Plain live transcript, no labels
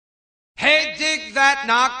Hey, dig that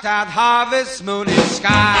knocked out harvest moon in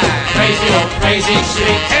sky. Crazy old crazy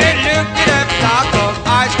street. Hey, look at that flock of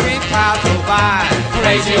ice cream clouds go by.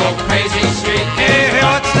 Crazy old crazy street. Hey,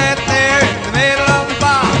 what's that there in the middle of the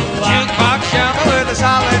bar? Jukebox jumper with a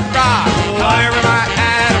solid rock. However, my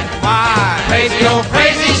Adam, why? Crazy old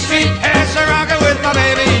crazy street. Hey, so rockin' with my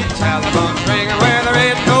baby. Telephone's ringing where there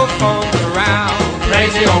ain't no phones around.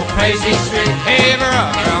 Crazy old crazy street. Hey,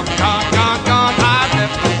 brother, I'm gone, gone, gone. I've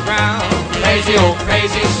left the ground. Crazy old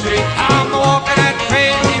crazy street. I'm walking that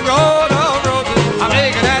crazy road of roses. I'm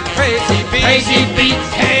making that crazy beat. Crazy beat.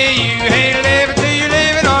 Hey, you ain't living till you're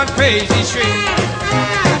living on Crazy Street.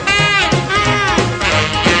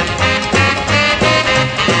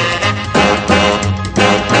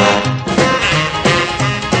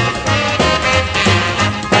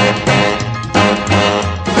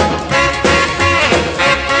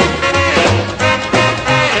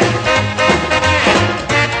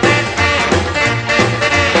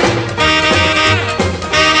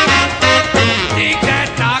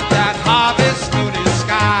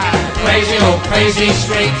 Crazy old crazy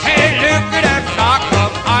street. Hey, look at that flock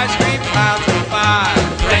of ice cream clouds go by.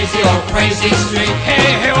 Crazy old crazy street.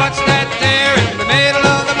 Hey, what's that there in the middle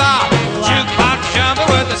of the block? Jukebox jumper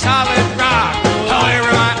with a solid rock.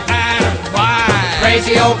 However, my Adam, why?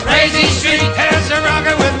 Crazy old crazy street. As a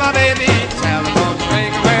rocker with my baby. Telephone's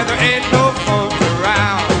ringing where there ain't no phones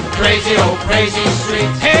around. Crazy old crazy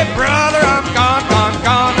street. Hey, brother, I'm gone, gone,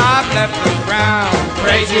 gone. I've left the ground.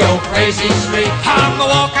 Crazy old crazy street. I'm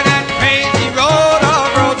walking that crazy road of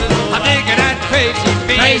roses. I'm making that crazy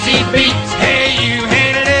beat. Crazy beat.